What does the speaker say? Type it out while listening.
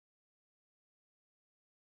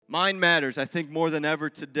Mind matters, I think, more than ever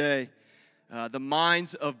today. The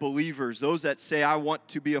minds of believers, those that say, I want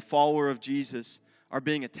to be a follower of Jesus, are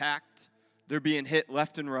being attacked. They're being hit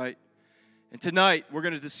left and right. And tonight, we're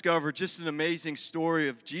going to discover just an amazing story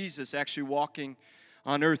of Jesus actually walking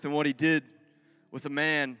on earth and what he did with a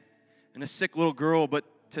man and a sick little girl. But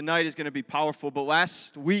tonight is going to be powerful. But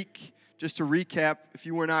last week, just to recap, if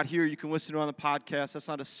you were not here, you can listen to it on the podcast. That's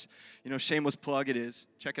not a shameless plug. It is.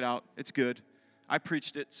 Check it out. It's good. I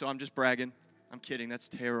preached it, so I'm just bragging. I'm kidding. That's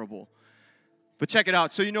terrible. But check it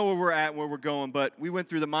out. So you know where we're at and where we're going. But we went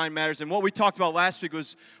through the mind matters. And what we talked about last week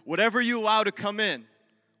was whatever you allow to come in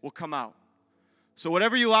will come out. So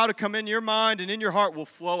whatever you allow to come in your mind and in your heart will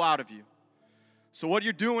flow out of you. So what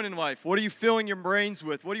you're doing in life, what are you filling your brains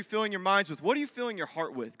with? What are you filling your minds with? What are you filling your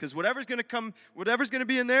heart with? Because whatever's going to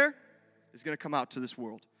be in there is going to come out to this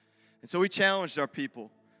world. And so we challenged our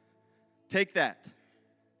people. Take that.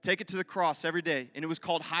 Take it to the cross every day. And it was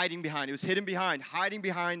called hiding behind. It was hiding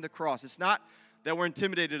behind the cross. It's not that we're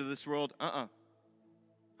intimidated of this world. I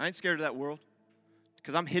ain't scared of that world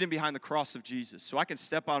because I'm hidden behind the cross of Jesus. So I can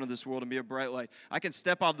step out of this world and be a bright light. I can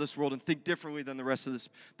step out of this world and think differently than the rest of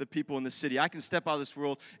the people in the city. I can step out of this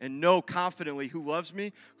world and know confidently who loves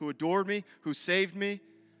me, who adored me, who saved me.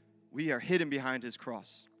 We are hidden behind his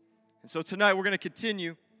cross. And so tonight we're going to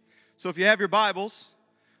continue. So if you have your Bibles,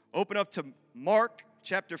 open up to Mark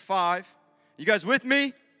chapter 5. You guys with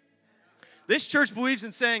me? This church believes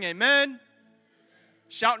in saying amen,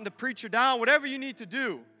 shouting the preacher down, whatever you need to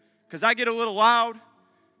do, because I get a little loud.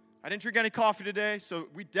 I didn't drink any coffee today, so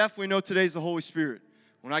we definitely know today's the Holy Spirit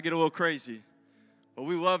when I get a little crazy. But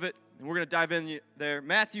we love it, and we're going to dive in there.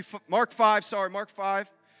 Mark 5.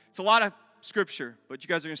 It's a lot of scripture, but you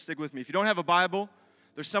guys are going to stick with me. If you don't have a Bible,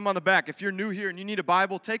 there's some on the back. If you're new here and you need a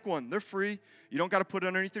Bible, take one. They're free. You don't got to put it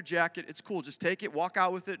underneath your jacket. It's cool. Just take it, walk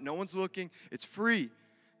out with it. No one's looking. It's free,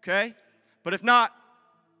 okay? But if not,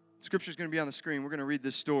 Scripture's going to be on the screen. We're going to read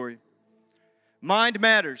this story. Mind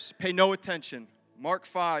matters. Pay no attention. Mark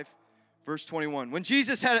 5, verse 21. When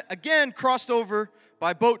Jesus had again crossed over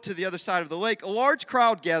by boat to the other side of the lake, a large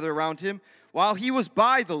crowd gathered around him while he was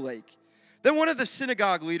by the lake. Then one of the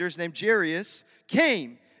synagogue leaders named Jairus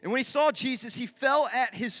came, and when he saw Jesus, he fell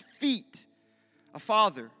at his feet. A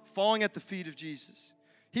father falling at the feet of Jesus.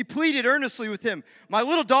 He pleaded earnestly with him, "My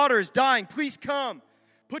little daughter is dying. Please come.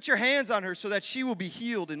 Put your hands on her so that she will be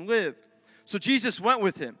healed and live." So Jesus went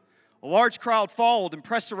with him. A large crowd followed and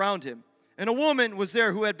pressed around him. And a woman was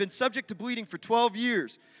there who had been subject to bleeding for 12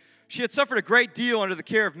 years. She had suffered a great deal under the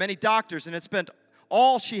care of many doctors and had spent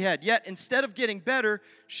all she had. Yet instead of getting better,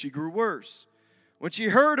 she grew worse. When she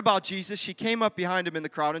heard about Jesus, she came up behind him in the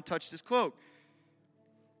crowd and touched his cloak.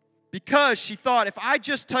 Because she thought, if I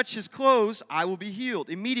just touch his clothes, I will be healed.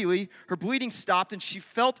 Immediately, her bleeding stopped, and she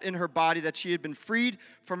felt in her body that she had been freed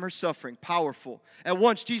from her suffering. Powerful. At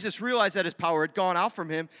once, Jesus realized that his power had gone out from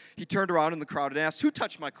him. He turned around in the crowd and asked, "Who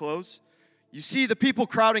touched my clothes?" "You see the people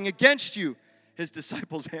crowding against you," his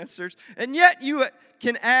disciples answered. "And yet you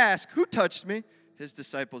can ask, 'Who touched me?'" His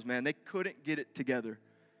disciples, man, they couldn't get it together.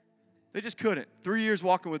 They just couldn't. 3 years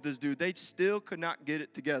walking with this dude, they still could not get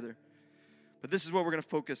it together. But this is what we're going to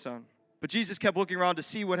focus on. But Jesus kept looking around to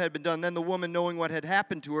see what had been done. Then the woman, knowing what had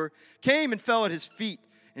happened to her, came and fell at his feet,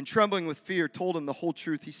 and trembling with fear, told him the whole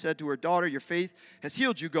truth. He said to her, "Daughter, your faith has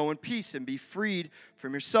healed you. Go in peace and be freed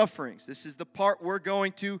from your sufferings." This is the part we're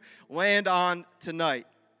going to land on tonight.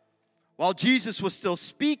 While Jesus was still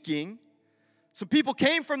speaking, some people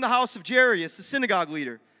came from the house of Jairus, the synagogue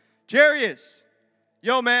leader. "Jairus,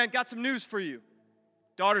 yo, man, got some news for you.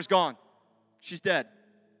 Daughter's gone. She's dead."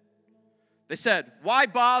 They said, "Why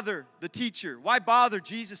bother the teacher? Why bother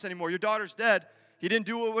Jesus anymore? Your daughter's dead." He didn't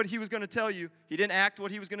do what he was going to tell you. He didn't act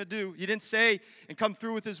what he was going to do. He didn't say and come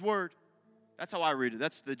through with his word. That's how I read it.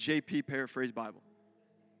 That's the JP Paraphrase Bible.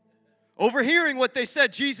 Overhearing what they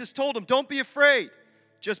said, Jesus told them, "Don't be afraid.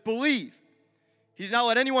 Just believe." He did not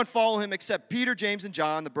let anyone follow him except Peter, James, and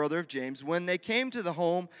John, the brother of James. When they came to the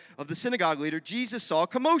home of the synagogue leader, Jesus saw a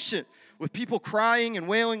commotion with people crying and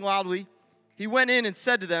wailing loudly. He went in and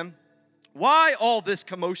said to them, "Why all this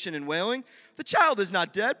commotion and wailing? The child is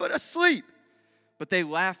not dead, but asleep." But they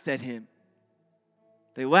laughed at him.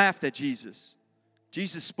 They laughed at Jesus.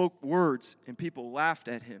 Jesus spoke words, and people laughed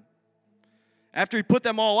at him. After he put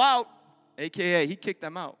them all out, a.k.a. he kicked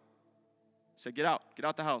them out. He said, "Get out. Get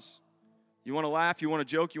out the house. You want to laugh? You want to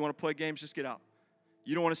joke? You want to play games? Just get out.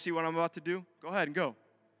 You don't want to see what I'm about to do? Go ahead and go."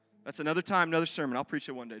 That's another time, another sermon. I'll preach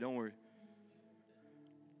it one day. Don't worry.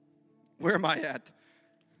 Where am I at?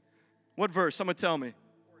 What verse? Someone tell me.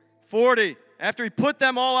 40. After he put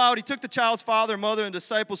them all out, he took the child's father, mother, and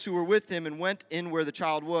disciples who were with him and went in where the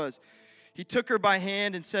child was. he took her by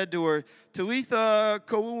hand and said to her, Talitha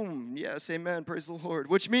koum. Yes, amen, praise the Lord.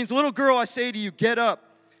 Which means, little girl, I say to you, get up.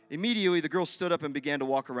 Immediately the girl stood up and began to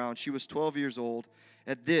walk around. She was 12 years old.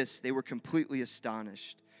 At this, they were completely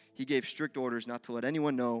astonished. He gave strict orders not to let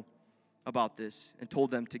anyone know about this and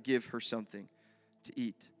told them to give her something to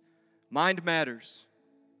eat. Mind matters.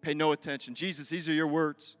 Pay no attention. Jesus, these are your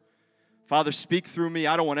words. Father, speak through me.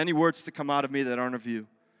 I don't want any words to come out of me that aren't of you.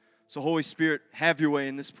 So, Holy Spirit, have your way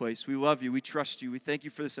in this place. We love you. We trust you. We thank you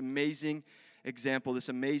for this amazing example, this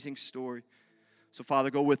amazing story. So, Father,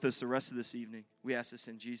 go with us the rest of this evening. We ask this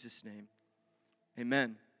in Jesus' name.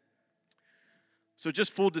 Amen. So,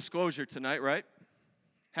 just full disclosure tonight, right?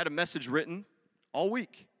 Had a message written all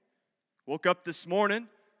week. Woke up this morning.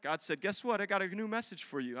 God said, guess what? I got a new message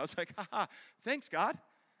for you. I was like, haha, thanks, God.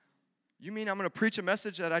 You mean I'm going to preach a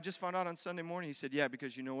message that I just found out on Sunday morning? He said, yeah,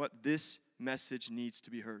 because you know what? This message needs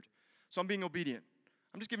to be heard. So I'm being obedient.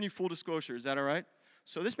 I'm just giving you full disclosure. Is that all right?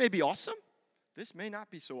 So this may be awesome. This may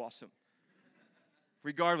not be so awesome.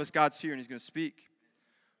 Regardless, God's here and he's going to speak.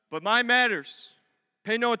 But mind matters.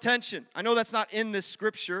 Pay no attention. I know that's not in this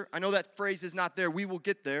scripture. I know that phrase is not there. We will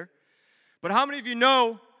get there. But how many of you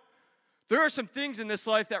know there are some things in this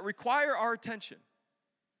life that require our attention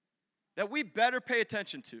that we better pay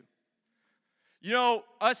attention to? You know,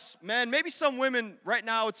 us men, maybe some women, right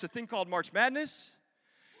now it's a thing called March Madness.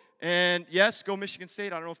 And yes, go Michigan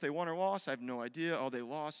State. I don't know if they won or lost. I have no idea. Oh, they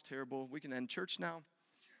lost. Terrible. We can end church now.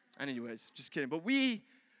 Anyways, just kidding. But we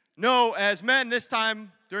know as men this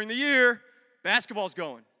time during the year, basketball's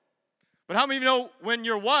going. But how many of you know when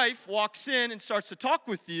your wife walks in and starts to talk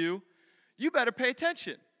with you, you better pay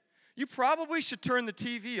attention. You probably should turn the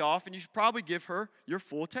TV off and you should probably give her your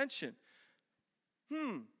full attention.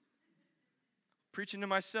 Preaching to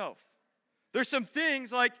myself. There's some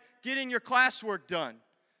things like getting your classwork done,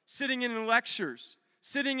 sitting in lectures,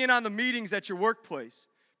 sitting in on the meetings at your workplace,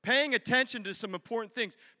 paying attention to some important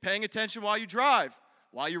things, paying attention while you drive,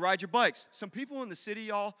 while you ride your bikes. Some people in the city,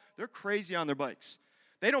 y'all, they're crazy on their bikes.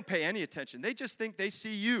 They don't pay any attention. They just think they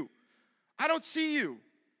see you. I don't see you.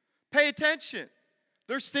 Pay attention.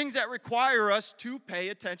 There's things that require us to pay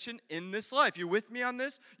attention in this life. You with me on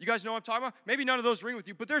this? You guys know what I'm talking about? Maybe none of those ring with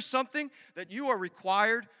you, but there's something that you are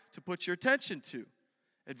required to put your attention to.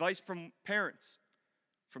 Advice from parents,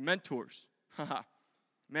 from mentors.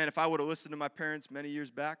 Man, if I would have listened to my parents many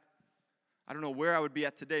years back, I don't know where I would be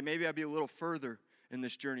at today. Maybe I'd be a little further in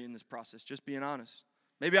this journey, in this process, just being honest.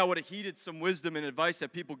 Maybe I would have heeded some wisdom and advice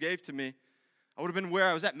that people gave to me. I would have been where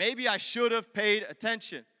I was at. Maybe I should have paid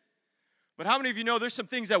attention. But how many of you know there's some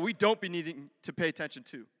things that we don't be needing to pay attention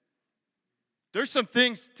to? There's some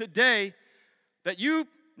things today that you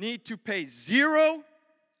need to pay zero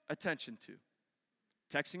attention to.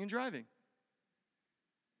 Texting and driving.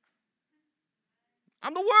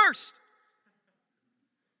 I'm the worst.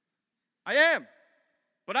 I am.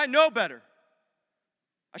 But I know better.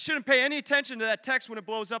 I shouldn't pay any attention to that text when it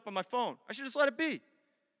blows up on my phone. I should just let it be.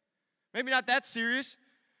 Maybe not that serious.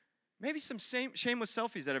 Maybe some shameless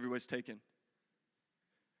selfies that everybody's taking.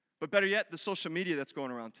 But better yet, the social media that's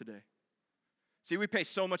going around today. See, we pay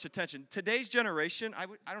so much attention. Today's generation,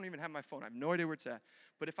 I don't even have my phone. I have no idea where it's at.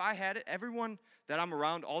 But if I had it, everyone that I'm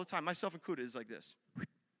around all the time, myself included, is like this.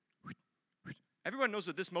 Everyone knows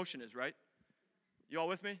what this motion is, right? You all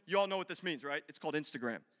with me? You all know what this means, right? It's called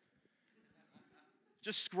Instagram.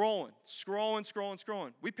 Just scrolling.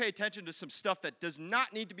 We pay attention to some stuff that does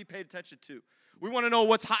not need to be paid attention to. We want to know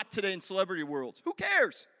what's hot today in celebrity worlds. Who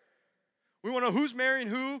cares? We want to know who's marrying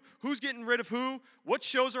who's getting rid of who, what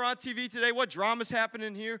shows are on TV today, what drama's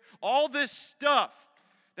happening here. All this stuff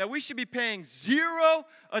that we should be paying zero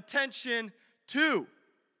attention to.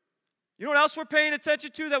 You know what else we're paying attention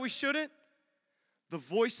to that we shouldn't? The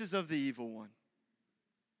voices of the evil one.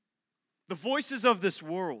 The voices of this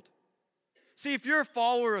world. See, if you're a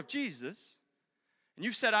follower of Jesus, and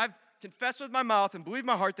you've said, I've confessed with my mouth and believed in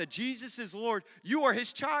my heart that Jesus is Lord, you are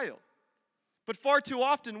his child. But far too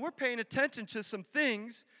often, we're paying attention to some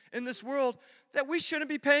things in this world that we shouldn't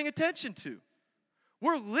be paying attention to.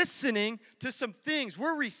 We're listening to some things.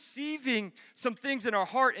 We're receiving some things in our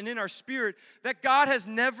heart and in our spirit that God has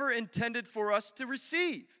never intended for us to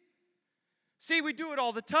receive. See, we do it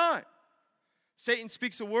all the time. Satan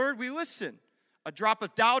speaks a word, we listen. A drop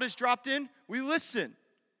of doubt is dropped in, we listen.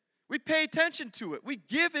 We pay attention to it. We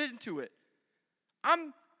give into it.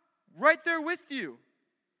 I'm right there with you.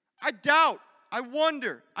 I doubt. I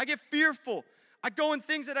wonder. I get fearful. I go in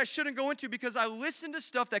things that I shouldn't go into because I listen to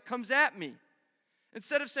stuff that comes at me.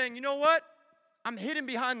 Instead of saying, you know what? I'm hidden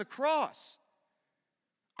behind the cross.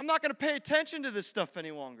 I'm not going to pay attention to this stuff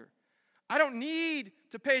any longer. I don't need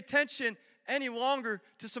to pay attention any longer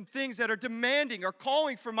to some things that are demanding or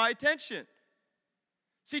calling for my attention.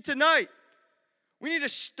 See, tonight, we need to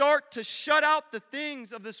start to shut out the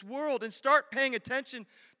things of this world and start paying attention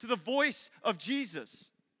to the voice of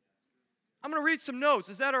Jesus. I'm going to read some notes.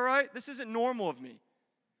 Is that all right? This isn't normal of me.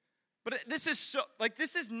 But this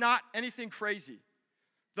is not anything crazy.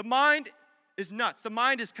 The mind is nuts. The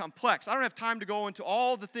mind is complex. I don't have time to go into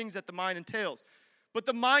all the things that the mind entails. But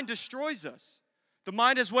the mind destroys us. The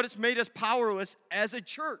mind is what has made us powerless as a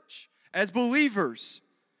church, as believers.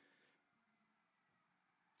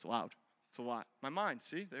 It's loud. It's a lot. My mind,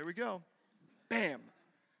 see? There we go. Bam.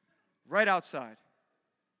 Right outside.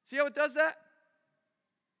 See how it does that?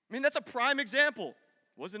 I mean, that's a prime example.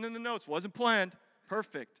 Wasn't in the notes. Wasn't planned.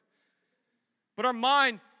 Perfect. But our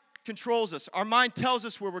mind controls us. Our mind tells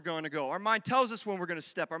us where we're going to go. Our mind tells us when we're going to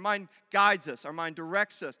step. Our mind guides us. Our mind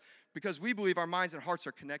directs us because we believe our minds and hearts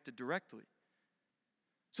are connected directly.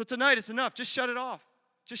 So tonight, it's enough. Just shut it off.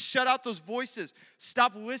 Just shut out those voices.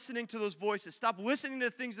 Stop listening to those voices. Stop listening to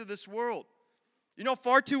the things of this world. You know,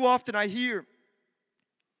 far too often I hear,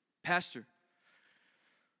 Pastor,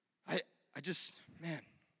 I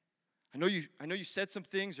know you said some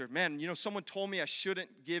things, or man, you know, someone told me I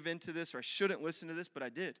shouldn't give into this or I shouldn't listen to this, but I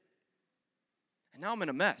did. And now I'm in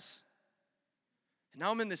a mess. And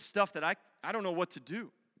now I'm in this stuff that I don't know what to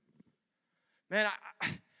do. Man,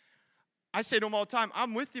 I say to them all the time,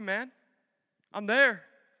 I'm with you, man. I'm there.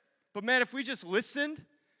 But man, if we just listened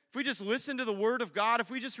to the Word of God, if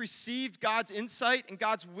we just received God's insight and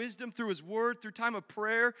God's wisdom through His Word, through time of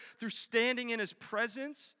prayer, through standing in His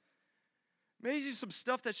presence, maybe some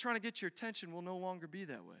stuff that's trying to get your attention will no longer be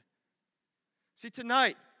that way. See,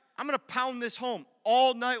 tonight, I'm going to pound this home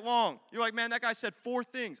all night long. You're like, man, that guy said 4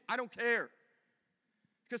 things. I don't care.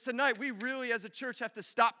 Because tonight, we really, as a church, have to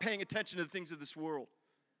stop paying attention to the things of this world.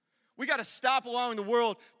 We got to stop allowing the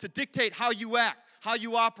world to dictate how you act, how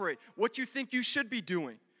you operate, what you think you should be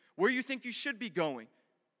doing, where you think you should be going.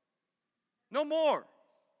 No more.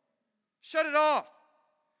 Shut it off.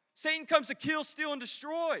 Satan comes to kill, steal, and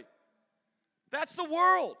destroy. That's the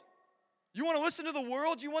world. You want to listen to the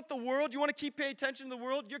world? You want the world? You want to keep paying attention to the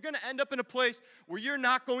world? You're going to end up in a place where you're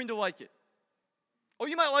not going to like it. Oh,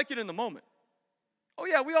 you might like it in the moment. Oh,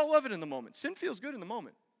 yeah, we all love it in the moment. Sin feels good in the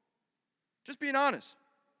moment. Just being honest.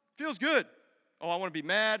 Feels good. Oh, I want to be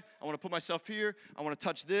mad. I want to put myself here. I want to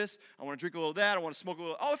touch this. I want to drink a little of that. I want to smoke a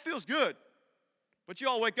little. Oh, it feels good. But you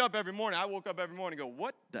all wake up every morning. I woke up every morning and go,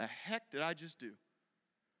 what the heck did I just do?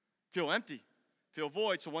 Feel empty. Feel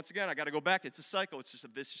void. So once again, I got to go back. It's a cycle. It's just a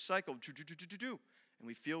vicious cycle. And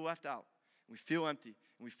we feel left out. And we feel empty.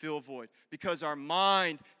 And we feel void. Because our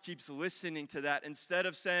mind keeps listening to that instead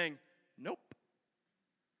of saying, nope,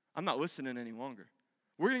 I'm not listening any longer.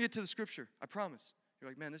 We're going to get to the scripture. I promise. You're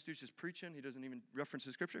like, man, this dude's just preaching. He doesn't even reference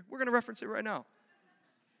the scripture. We're going to reference it right now.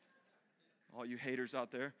 All you haters out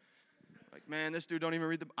there. Like, man, this dude don't even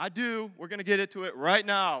read the... I do. We're going to get into it right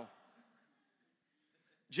now.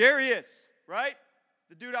 Jairus, right?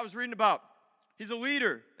 The dude I was reading about. He's a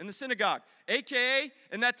leader in the synagogue. AKA,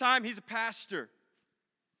 in that time, he's a pastor.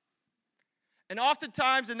 And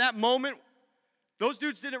oftentimes in that moment, those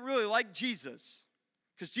dudes didn't really like Jesus.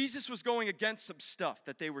 Because Jesus was going against some stuff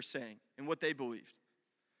that they were saying and what they believed.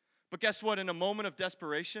 But guess what? In a moment of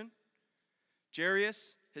desperation,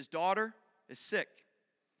 Jairus, his daughter, is sick.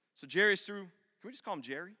 So Jairus threw, can we just call him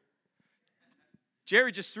Jerry?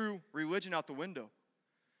 Jerry just threw religion out the window.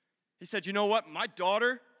 He said, you know what? My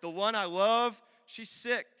daughter, the one I love, she's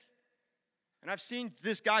sick. And I've seen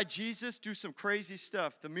this guy, Jesus, do some crazy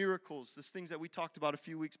stuff, the miracles, these things that we talked about a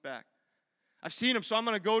few weeks back. I've seen him, so I'm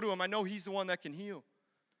going to go to him. I know he's the one that can heal.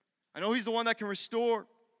 I know he's the one that can restore.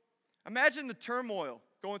 Imagine the turmoil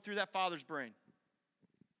going through that father's brain.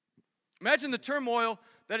 Imagine the turmoil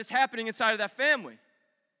that is happening inside of that family.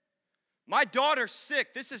 My daughter's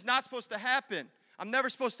sick. This is not supposed to happen. I'm never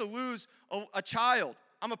supposed to lose a child.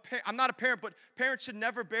 I'm not a parent, but parents should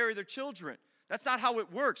never bury their children. That's not how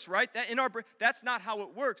it works, right? That's not how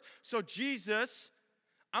it works. So Jesus,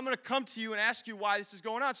 I'm going to come to you and ask you why this is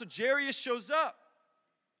going on. So Jairus shows up,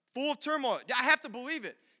 full of turmoil. I have to believe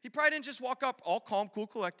it. He probably didn't just walk up all calm, cool,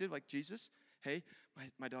 collected, like, Jesus, hey,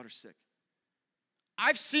 my daughter's sick.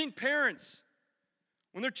 I've seen parents,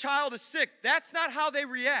 when their child is sick, that's not how they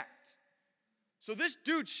react. So this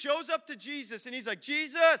dude shows up to Jesus, and he's like,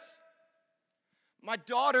 Jesus, my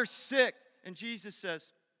daughter's sick. And Jesus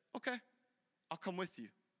says, okay, I'll come with you.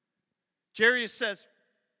 Jairus says,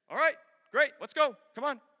 all right, great, let's go, come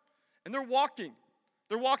on. And they're walking,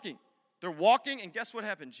 and guess what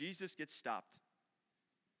happened? Jesus gets stopped.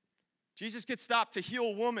 Jesus gets stopped to heal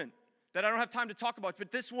a woman that I don't have time to talk about,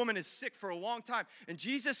 but this woman is sick for a long time. And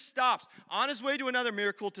Jesus stops on his way to another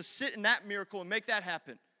miracle to sit in that miracle and make that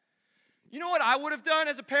happen. You know what I would have done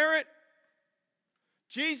as a parent?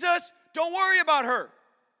 Jesus, don't worry about her.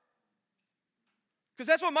 Because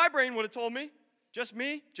that's what my brain would have told me. Just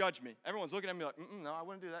me, judge me. Everyone's looking at me like, no, I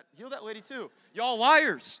wouldn't do that. Heal that lady too. Y'all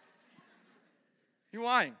liars. You're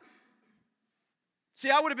lying. See,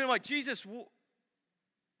 I would have been like, Jesus,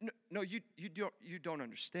 no, you don't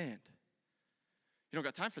understand. You don't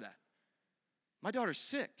got time for that. My daughter's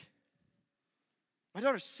sick. My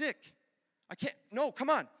daughter's sick. I can't, no, come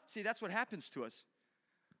on. See, that's what happens to us.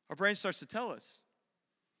 Our brain starts to tell us,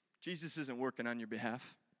 Jesus isn't working on your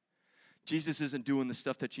behalf. Jesus isn't doing the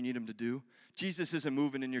stuff that you need him to do. Jesus isn't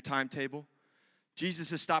moving in your timetable.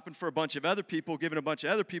 Jesus is stopping for a bunch of other people, giving a bunch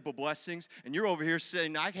of other people blessings, and you're over here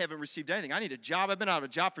saying, I haven't received anything. I need a job. I've been out of a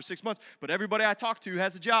job for 6 months, but everybody I talk to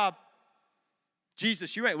has a job.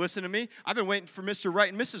 Jesus, you ain't listening to me. I've been waiting for Mr.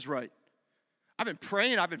 Right and Mrs. Right. I've been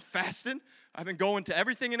praying. I've been fasting. I've been going to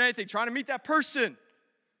everything and anything, trying to meet that person.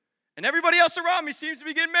 And everybody else around me seems to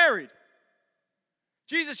be getting married.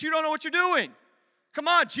 Jesus, you don't know what you're doing. Come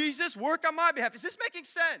on, Jesus, work on my behalf. Is this making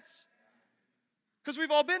sense? Because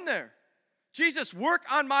we've all been there. Jesus, work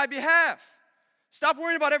on my behalf. Stop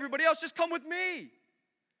worrying about everybody else. Just come with me.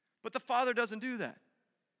 But the Father doesn't do that.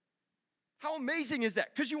 How amazing is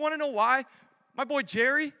that? Because you want to know why? My boy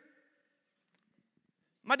Jerry,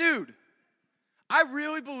 my dude, I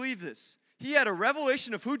really believe this. He had a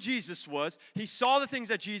revelation of who Jesus was. He saw the things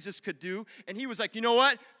that Jesus could do, and he was like, you know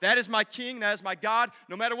what? That is my King. That is my God.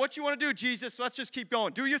 No matter what you want to do, Jesus, let's just keep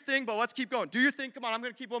going. Do your thing, but let's keep going. Do your thing. Come on, I'm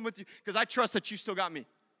going to keep on with you because I trust that you still got me.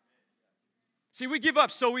 See, we give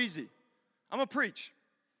up so easy. I'm going to preach.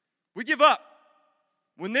 We give up.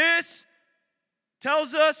 When this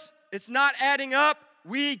tells us it's not adding up,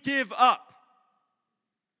 we give up.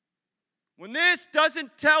 When this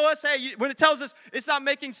doesn't tell us, hey, when it tells us it's not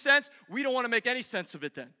making sense, we don't want to make any sense of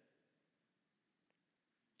it then.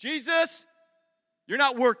 Jesus, you're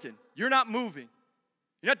not working. You're not moving.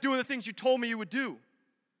 You're not doing the things you told me you would do.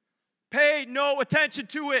 Pay no attention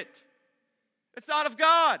to it. It's not of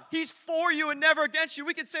God. He's for you and never against you.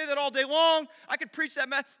 We could say that all day long. I could preach that.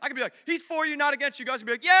 I could be like, he's for you, not against you. You guys would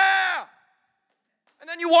be like, yeah. And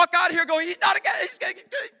then you walk out of here going, he's not against,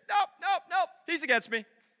 nope. He's against me.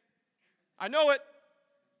 I know it.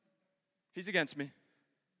 He's against me.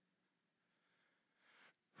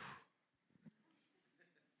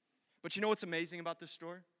 But you know what's amazing about this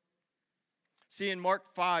story? See, in Mark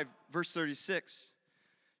 5, verse 36,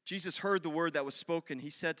 Jesus heard the word that was spoken. He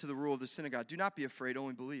said to the ruler of the synagogue, do not be afraid,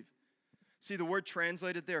 only believe. See, the word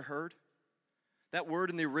translated there, heard, that word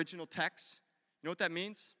in the original text, you know what that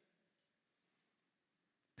means?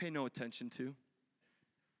 Pay no attention to.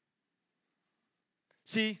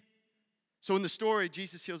 See, so in the story,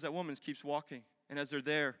 Jesus heals that woman and keeps walking. And as they're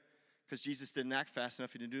there, because Jesus didn't act fast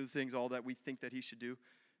enough, he didn't do the things all that we think that he should do,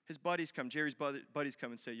 his buddies come, Jerry's buddies come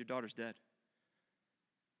and say, your daughter's dead.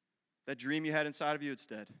 That dream you had inside of you, it's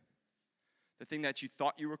dead. The thing that you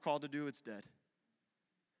thought you were called to do, it's dead.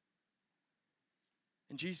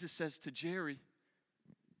 And Jesus says to Jerry,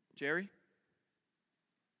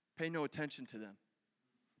 pay no attention to them.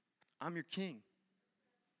 I'm your king.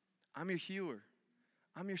 I'm your healer.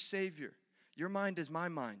 I'm your savior. Your mind is my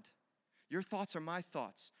mind. Your thoughts are my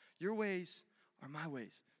thoughts. Your ways are my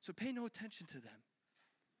ways. So pay no attention to them.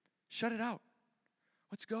 Shut it out.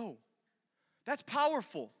 Let's go. That's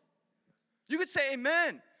powerful. You could say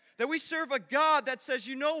amen. That we serve a God that says,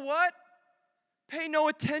 you know what? Pay no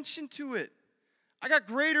attention to it. I got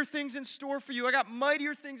greater things in store for you. I got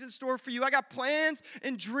mightier things in store for you. I got plans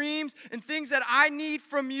and dreams and things that I need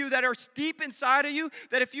from you that are deep inside of you,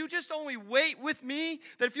 that if you just only wait with me,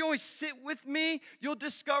 that if you only sit with me, you'll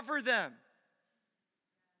discover them.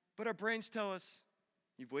 But our brains tell us,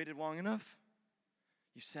 you've waited long enough.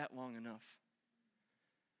 You've sat long enough.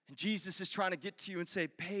 And Jesus is trying to get to you and say,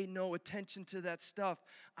 pay no attention to that stuff.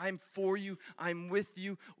 I'm for you. I'm with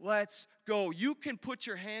you. Let's go. You can put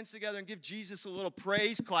your hands together and give Jesus a little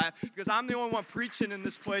praise clap because I'm the only one preaching in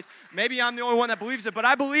this place. Maybe I'm the only one that believes it, but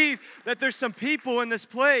I believe that there's some people in this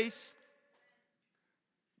place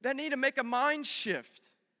that need to make a mind shift.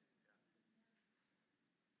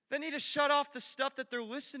 They need to shut off the stuff that they're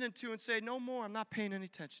listening to and say, no more. I'm not paying any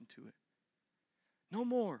attention to it. No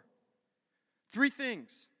more. 3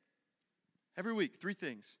 things. Every week, 3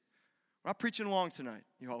 things. We're not preaching long tonight.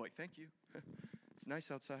 You're all like, thank you. It's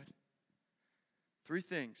nice outside. 3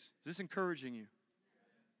 things. Is this encouraging you?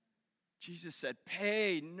 Jesus said,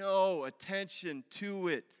 pay no attention to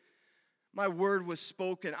it. My word was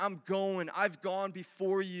spoken. I'm going. I've gone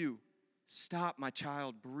before you. Stop, my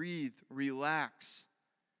child. Breathe. Relax.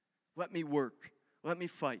 Let me work. Let me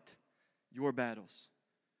fight your battles.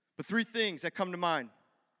 But 3 things that come to mind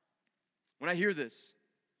when I hear this,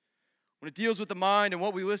 when it deals with the mind and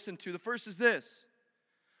what we listen to. The first is this: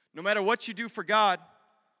 no matter what you do for God,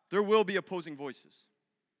 there will be opposing voices.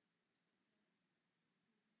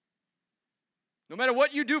 No matter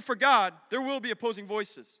what you do for God, there will be opposing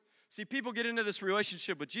voices. See, people get into this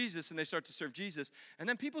relationship with Jesus and they start to serve Jesus, and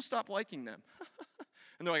then people stop liking them.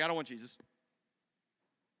 And they're like, I don't want Jesus.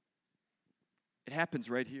 It happens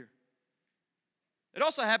right here. It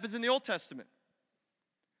also happens in the Old Testament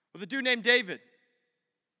with a dude named David,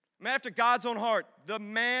 a man after God's own heart, the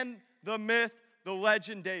man, the myth, the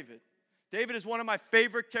legend David. David is one of my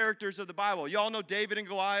favorite characters of the Bible. You all know David and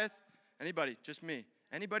Goliath? Anybody? Just me.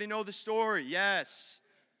 Anybody know the story? Yes.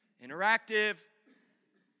 Interactive.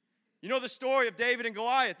 You know the story of David and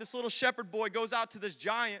Goliath. This little shepherd boy goes out to this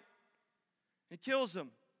giant and kills him,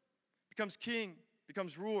 becomes king,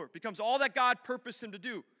 becomes ruler, becomes all that God purposed him to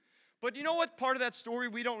do. But you know what part of that story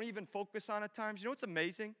we don't even focus on at times? You know what's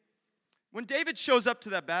amazing? When David shows up to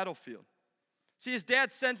that battlefield, see, his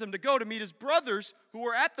dad sends him to go to meet his brothers who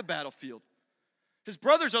were at the battlefield. His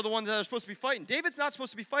brothers are the ones that are supposed to be fighting. David's not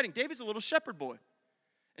supposed to be fighting. David's a little shepherd boy.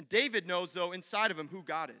 And David knows, though, inside of him who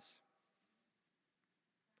God is.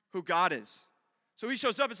 Who God is. So he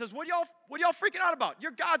shows up and says, what y'all freaking out about?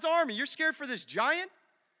 You're God's army. You're scared for this giant?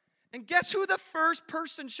 And guess who the first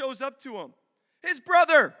person shows up to him? His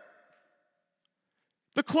brother.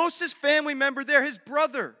 The closest family member there, his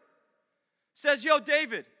brother, says, yo,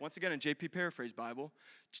 David, once again in JP Paraphrase Bible,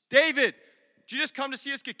 David, did you just come to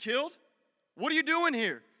see us get killed? What are you doing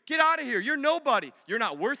here? Get out of here. You're nobody. You're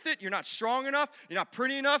not worth it. You're not strong enough. You're not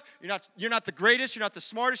pretty enough. You're not the greatest. You're not the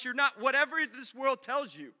smartest. You're not whatever this world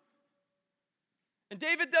tells you. And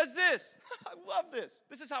David does this. I love this.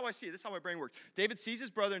 This is how I see it. This is how my brain works. David sees his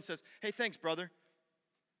brother and says, hey, thanks, brother.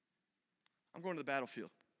 I'm going to the battlefield.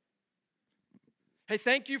 Hey,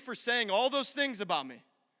 thank you for saying all those things about me.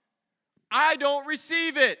 I don't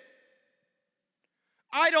receive it.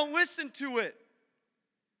 I don't listen to it.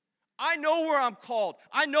 I know where I'm called.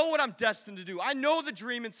 I know what I'm destined to do. I know the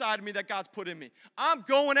dream inside of me that God's put in me. I'm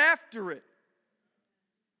going after it.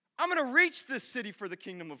 I'm going to reach this city for the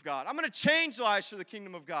kingdom of God. I'm going to change lives for the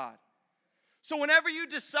kingdom of God. So whenever you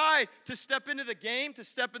decide to step into the game, to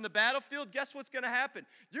step in the battlefield, guess what's going to happen?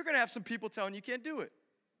 You're going to have some people telling you can't do it.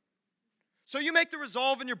 So you make the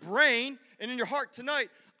resolve in your brain and in your heart tonight,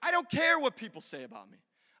 I don't care what people say about me.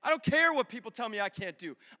 I don't care what people tell me I can't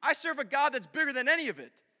do. I serve a God that's bigger than any of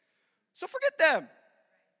it. So forget them.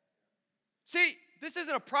 See, this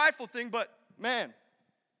isn't a prideful thing, but man,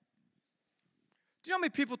 do you know how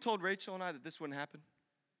many people told Rachel and I that this wouldn't happen?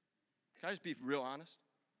 Can I just be real honest?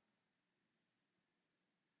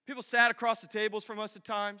 People sat across the tables from us at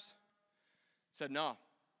times, said, no,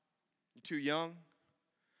 you're too young.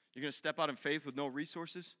 You're going to step out in faith with no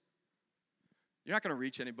resources. You're not going to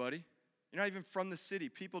reach anybody. You're not even from the city.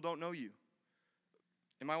 People don't know you.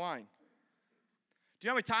 Am I lying? Do you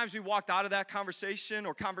know how many times we walked out of that conversation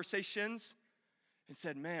or conversations and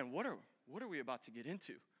said, man, what are we about to get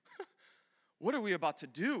into? What are we about to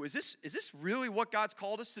do? Is this really what God's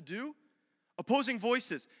called us to do? Opposing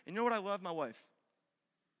voices. And you know what I love? My wife.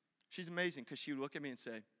 She's amazing because she would look at me and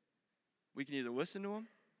say, we can either listen to him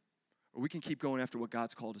or we can keep going after what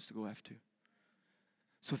God's called us to go after.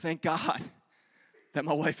 So thank God that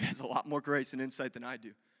my wife has a lot more grace and insight than I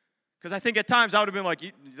do. Because I think at times I would have been like,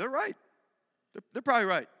 they're right. They're probably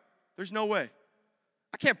right. There's no way.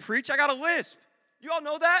 I can't preach. I got a lisp. You all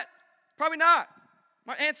know that? Probably not.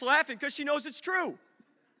 My aunt's laughing because she knows it's true.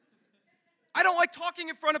 I don't like talking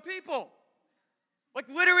in front of people. Like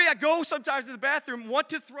literally I go sometimes to the bathroom, want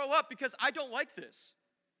to throw up because I don't like this.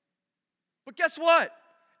 But guess what?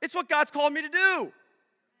 It's what God's called me to do.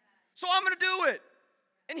 So I'm going to do it.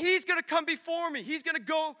 And he's going to come before me. He's going to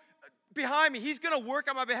go behind me. He's going to work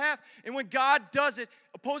on my behalf. And when God does it,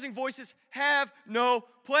 opposing voices have no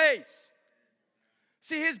place.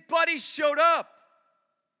 See, his buddies showed up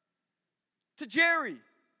to Jerry.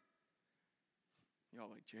 Y'all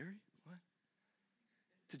like, Jerry? What?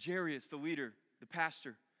 To Jairus, the leader, the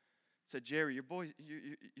pastor, said, Jerry,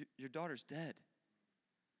 your daughter's dead.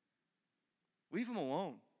 Leave him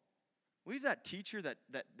alone. Leave that teacher, that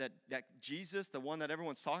Jesus, the one that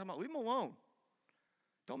everyone's talking about, leave him alone.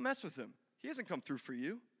 Don't mess with him. He hasn't come through for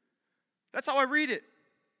you. That's how I read it.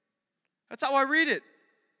 That's how I read it.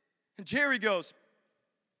 And Jerry goes,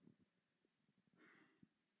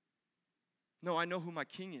 no, I know who my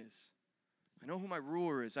king is. I know who my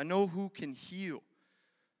ruler is. I know who can heal.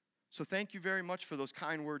 So thank you very much for those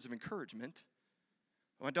kind words of encouragement.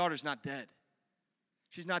 My daughter's not dead.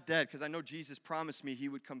 She's not dead because I know Jesus promised me he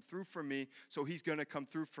would come through for me, so he's going to come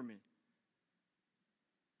through for me.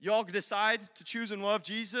 Y'all decide to choose and love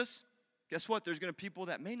Jesus, guess what? There's going to be people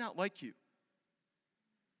that may not like you.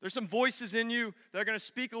 There's some voices in you that are going to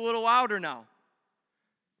speak a little louder now.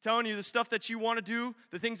 Telling you the stuff that you want to do,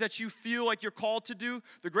 the things that you feel like you're called to do,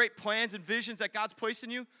 the great plans and visions that God's placed in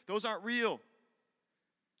you, those aren't real.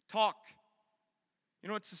 Talk. You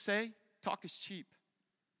know what to say? Talk is cheap.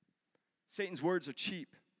 Satan's words are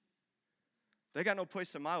cheap. They got no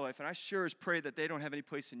place in my life, and I sure as pray that they don't have any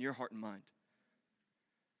place in your heart and mind.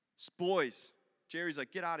 Boys, Jerry's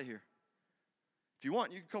like, get out of here. If you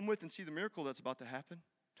want, you can come with and see the miracle that's about to happen.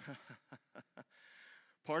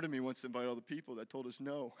 Part of me wants to invite all the people that told us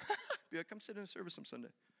no. Be like, come sit in the service on Sunday.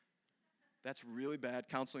 That's really bad.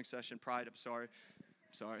 Counseling session, pride, I'm sorry.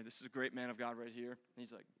 This is a great man of God right here. And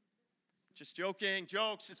he's like, just joking,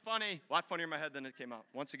 jokes, it's funny. A lot funnier in my head than it came out,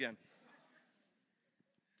 once again.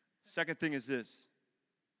 Second thing is this.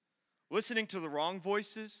 Listening to the wrong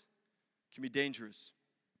voices can be dangerous.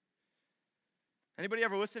 Anybody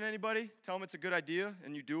ever listen to anybody, tell them it's a good idea,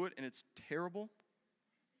 and you do it, and it's terrible?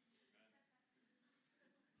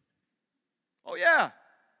 Oh, yeah.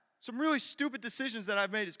 Some really stupid decisions that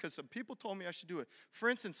I've made is because some people told me I should do it.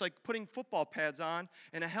 For instance, like putting football pads on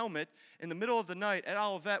and a helmet in the middle of the night at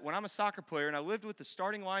Olivet when I'm a soccer player, and I lived with the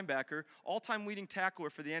starting linebacker, all-time leading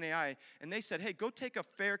tackler for the NAI, and they said, hey, go take a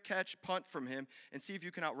fair catch punt from him and see if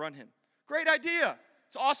you can outrun him. Great idea.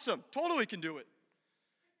 It's awesome. Totally can do it.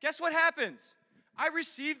 Guess what happens? I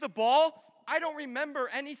receive the ball. I don't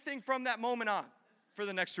remember anything from that moment on for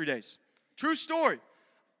the next 3 days. True story.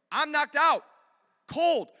 I'm knocked out.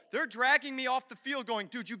 Cold. They're dragging me off the field going,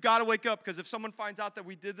 dude, you got to wake up because if someone finds out that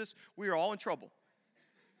we did this, we are all in trouble.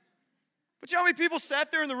 But you know how many people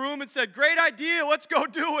sat there in the room and said, great idea, let's go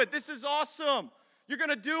do it. This is awesome. You're going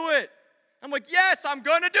to do it. I'm like, yes, I'm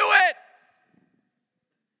going to do it.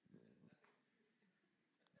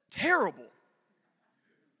 Terrible.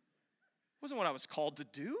 Wasn't what I was called to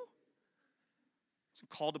do. I wasn't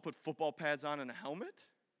called to put football pads on and a helmet.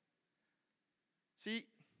 See,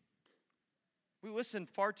 we listen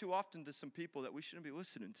far too often to some people that we shouldn't be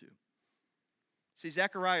listening to. See,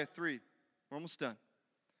 Zechariah 3, we're almost done.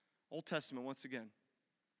 Old Testament, once again.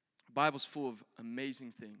 The Bible's full of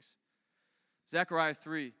amazing things. Zechariah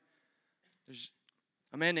 3, there's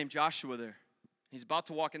a man named Joshua there. He's about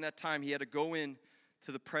to walk. In that time, he had to go in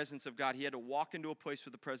to the presence of God. He had to walk into a place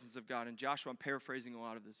with the presence of God. And Joshua, I'm paraphrasing a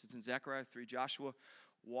lot of this. It's in Zechariah 3. Joshua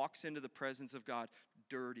walks into the presence of God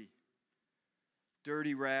dirty.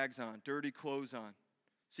 Dirty rags on, dirty clothes on.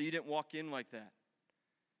 See, you didn't walk in like that.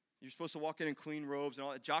 You're supposed to walk in clean robes and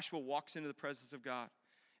all that. Joshua walks into the presence of God,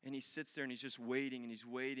 and he sits there, and he's just waiting, and he's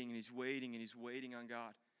waiting, and he's waiting, and he's waiting on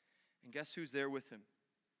God. And guess who's there with him?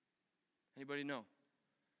 Anybody know?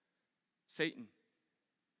 Satan.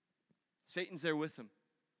 Satan's there with him.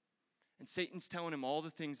 And Satan's telling him all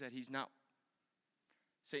the things that he's not.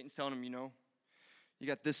 Satan's telling him, you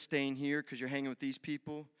got this stain here because you're hanging with these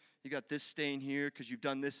people. You got this stain here because you've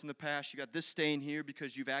done this in the past. You got this stain here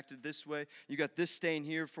because you've acted this way. You got this stain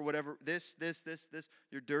here for whatever, this.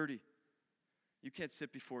 You're dirty. You can't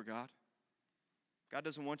sit before God. God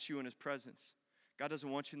doesn't want you in his presence. God doesn't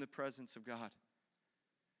want you in the presence of God.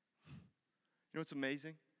 You know what's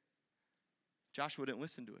amazing? Joshua didn't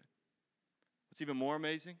listen to it. What's even more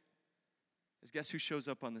amazing is guess who shows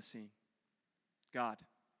up on the scene? God.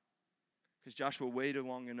 Because Joshua waited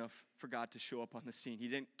long enough for God to show up on the scene. He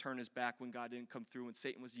didn't turn his back when God didn't come through and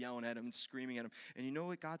Satan was yelling at him and screaming at him. And you know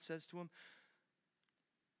what God says to him?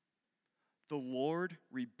 The Lord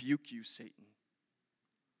rebuke you, Satan.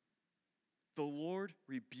 The Lord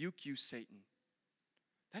rebuke you, Satan.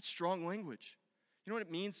 That's strong language. You know what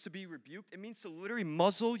it means to be rebuked? It means to literally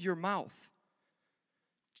muzzle your mouth.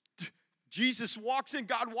 Jesus walks in,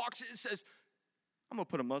 God walks in and says, I'm going to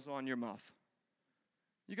put a muzzle on your mouth.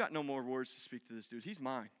 You got no more words to speak to this dude. He's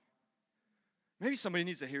mine. Maybe somebody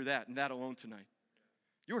needs to hear that and that alone tonight.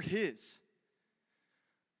 You're his.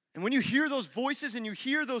 And when you hear those voices and you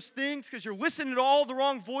hear those things because you're listening to all the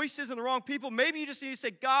wrong voices and the wrong people, maybe you just need to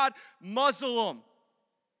say, God, muzzle them.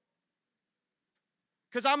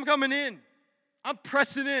 Because I'm coming in. I'm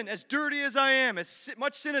pressing in. As dirty as I am, as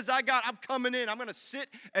much sin as I got, I'm coming in. I'm going to sit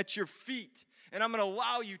at your feet, and I'm going to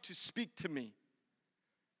allow you to speak to me.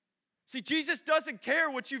 See, Jesus doesn't care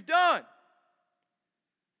what you've done.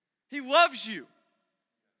 He loves you.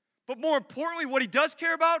 But more importantly, what he does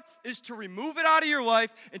care about is to remove it out of your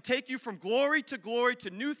life and take you from glory, to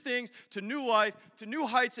new things, to new life, to new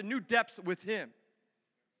heights and new depths with him.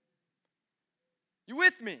 You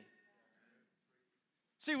with me?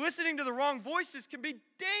 See, listening to the wrong voices can be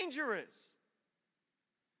dangerous.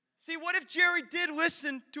 See, what if Jerry did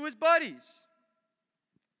listen to his buddies?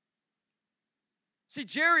 See,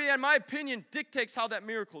 Jerry, in my opinion, dictates how that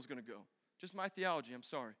miracle is going to go. Just my theology, I'm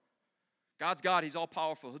sorry. God's God, he's all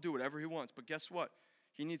powerful. He'll do whatever he wants. But guess what?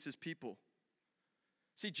 He needs his people.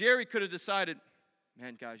 See, Jerry could have decided,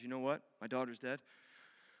 man, guys, you know what? My daughter's dead.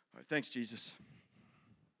 All right, thanks, Jesus.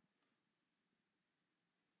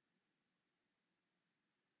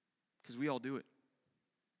 Because we all do it.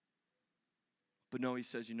 But no, he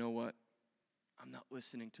says, you know what? I'm not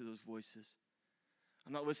listening to those voices.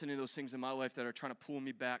 I'm not listening to those things in my life that are trying to pull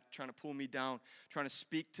me back, trying to pull me down, trying to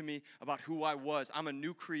speak to me about who I was. I'm a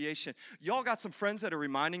new creation. Y'all got some friends that are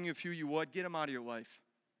reminding you of who you were. Get them out of your life.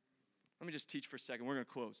 Let me just teach for a second. We're going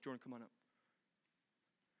to close. Jordan, come on up.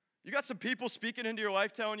 You got some people speaking into your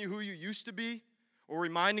life telling you who you used to be or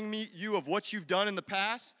reminding you of what you've done in the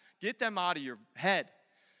past. Get them out of your head.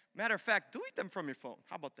 Matter of fact, delete them from your phone.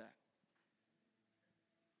 How about that?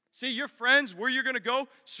 See, your friends, where you're going to go,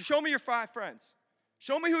 show me your 5 friends.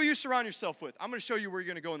 Show me who you surround yourself with. I'm going to show you where you're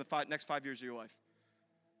going to go in the next 5 years of your life.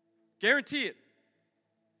 Guarantee it.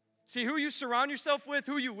 See, who you surround yourself with,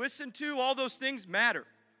 who you listen to, all those things matter.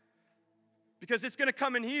 Because it's going to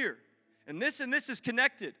come in here. And this is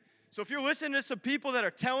connected. So if you're listening to some people that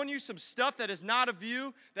are telling you some stuff that is not of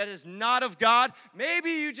you, that is not of God,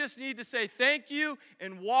 maybe you just need to say thank you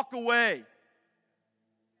and walk away.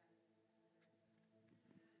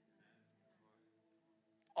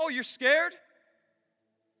 Oh, you're scared?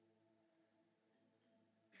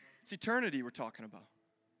 It's eternity we're talking about.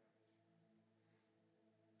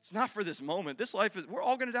 It's not for this moment. This life is, we're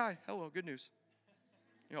all going to die. Hello, good news.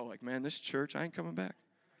 You know, like, man, this church, I ain't coming back.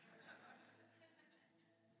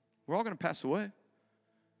 We're all going to pass away.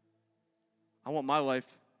 I want my life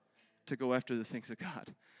to go after the things of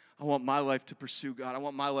God. I want my life to pursue God. I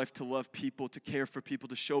want my life to love people, to care for people,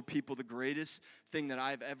 to show people the greatest thing that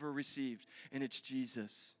I've ever received, and it's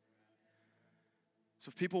Jesus. So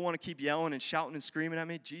if people want to keep yelling and shouting and screaming at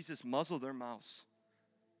me, Jesus, muzzle their mouths.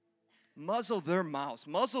 Muzzle their mouths.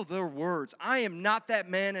 Muzzle their words. I am not that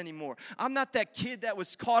man anymore. I'm not that kid that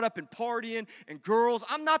was caught up in partying and girls.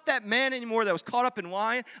 I'm not that man anymore that was caught up in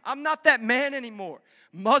lying. I'm not that man anymore.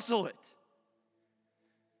 Muzzle it.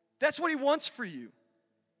 That's what he wants for you.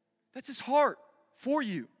 That's his heart for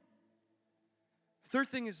you. Third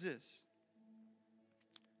thing is this.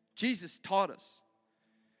 Jesus taught us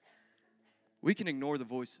we can ignore the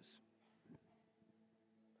voices.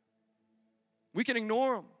 We can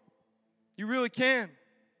ignore them. You really can.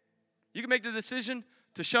 You can make the decision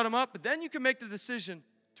to shut them up, but then you can make the decision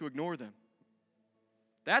to ignore them.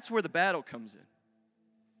 That's where the battle comes in.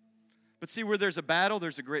 But see, where there's a battle,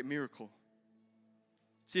 there's a great miracle.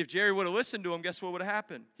 See, if Jerry would have listened to him, guess what would have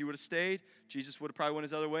happened? He would have stayed. Jesus would have probably went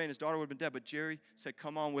his other way, and his daughter would have been dead. But Jerry said,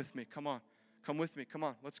 come on with me. Come on. Come with me. Come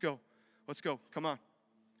on. Let's go. Let's go. Come on.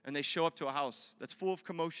 And they show up to a house that's full of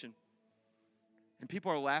commotion. And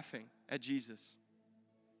people are laughing at Jesus.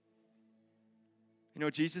 You know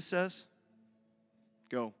what Jesus says?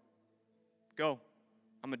 Go. Go.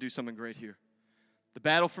 I'm going to do something great here. The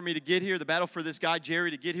battle for me to get here, the battle for this guy, Jerry,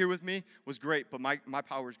 to get here with me was great, but my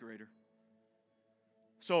power is greater.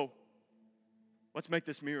 So, let's make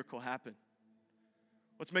this miracle happen.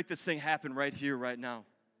 Let's make this thing happen right here, right now.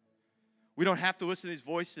 We don't have to listen to these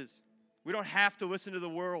voices. We don't have to listen to the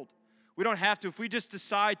world. We don't have to. If we just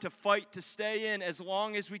decide to fight, to stay in as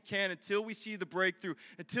long as we can until we see the breakthrough,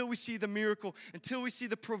 until we see the miracle, until we see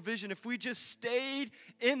the provision, if we just stayed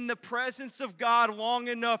in the presence of God long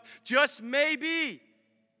enough, just maybe,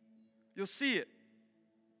 you'll see it.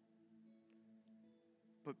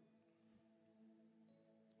 But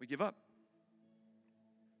we give up.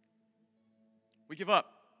 We give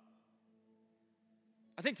up.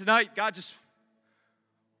 I think tonight God just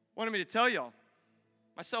wanted me to tell y'all,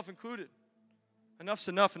 myself included, enough's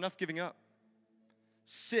enough giving up.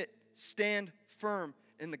 Sit, stand firm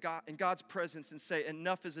in God's presence and say,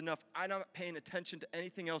 enough is enough. I'm not paying attention to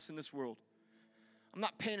anything else in this world. I'm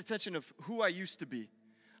not paying attention to who I used to be.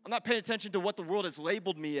 I'm not paying attention to what the world has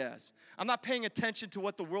labeled me as. I'm not paying attention to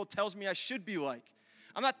what the world tells me I should be like.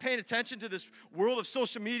 I'm not paying attention to this world of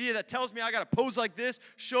social media that tells me I got to pose like this,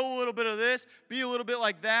 show a little bit of this, be a little bit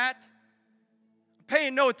like that.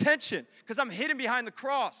 Paying no attention because I'm hidden behind the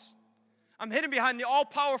cross. I'm hidden behind the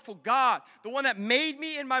all-powerful God, the one that made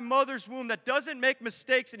me in my mother's womb, that doesn't make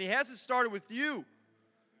mistakes, and he hasn't started with you.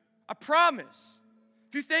 I promise.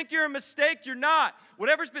 If you think you're a mistake, you're not.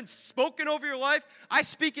 Whatever's been spoken over your life, I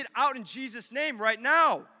speak it out in Jesus' name right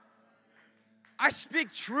now. I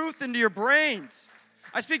speak truth into your brains.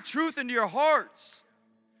 I speak truth into your hearts.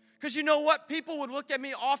 Because you know what? People would look at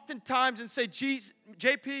me oftentimes and say,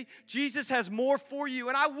 JP, Jesus has more for you.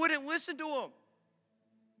 And I wouldn't listen to them.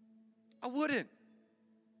 I wouldn't.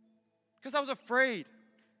 Because I was afraid.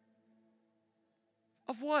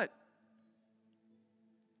 Of what?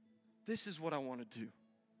 This is what I want to do.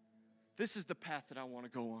 This is the path that I want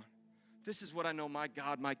to go on. This is what I know my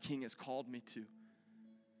God, my King has called me to.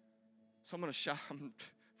 So I'm going to shout.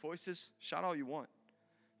 Voices, shout all you want.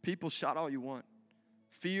 People, shout all you want.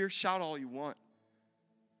 Fear, shout all you want.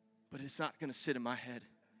 But it's not going to sit in my head.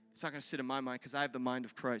 It's not going to sit in my mind because I have the mind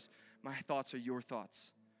of Christ. My thoughts are your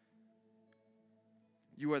thoughts.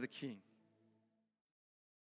 You are the King.